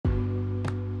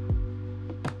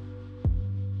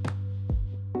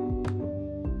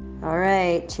All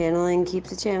right, channeling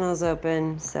keeps the channels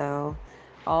open. So,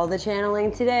 all the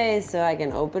channeling today so I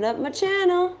can open up my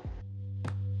channel.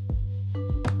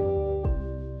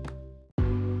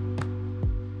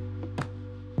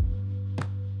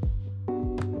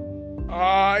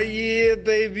 Aw, yeah,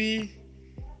 baby.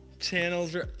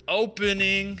 Channels are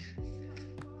opening.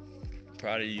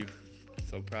 Proud of you.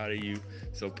 So proud of you.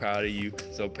 So proud of you.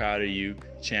 So proud of you.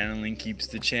 Channeling keeps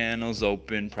the channels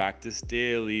open. Practice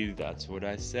daily. That's what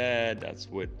I said. That's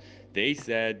what they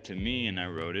said to me, and I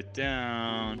wrote it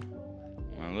down.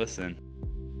 Now listen.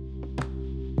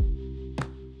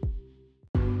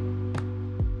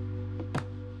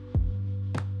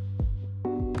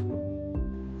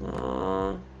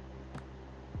 Aw,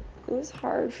 it was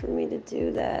hard for me to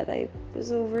do that. I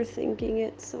was overthinking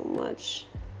it so much.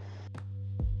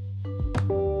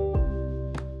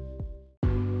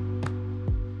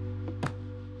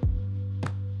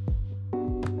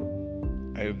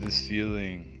 I have this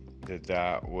feeling that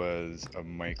that was a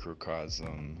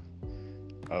microcosm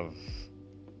of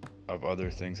other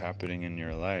things happening in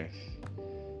your life.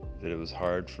 That it was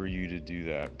hard for you to do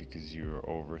that because you were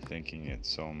overthinking it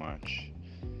so much,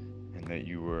 and that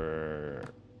you were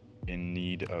in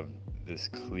need of this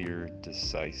clear,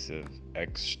 decisive,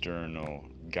 external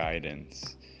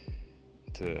guidance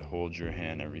to hold your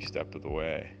hand every step of the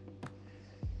way.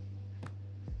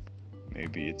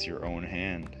 Maybe it's your own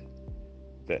hand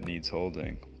that needs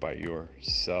holding by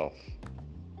yourself.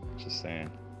 Just saying.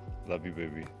 Love you,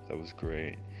 baby. That was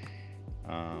great.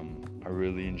 I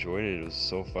really enjoyed it. It was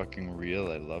so fucking real.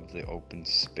 I love the open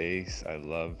space. I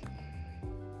love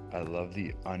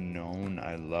the unknown.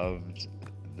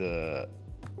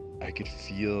 I could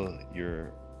feel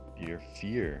your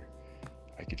fear.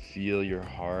 I could feel your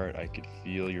heart. I could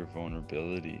feel your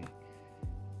vulnerability.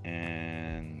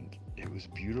 And it was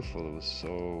beautiful. It was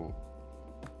so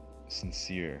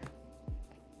sincere.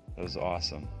 That was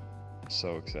awesome.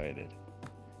 So excited.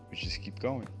 We just keep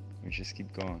going. We just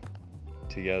keep going.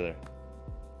 Together,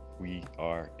 we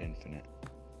are infinite.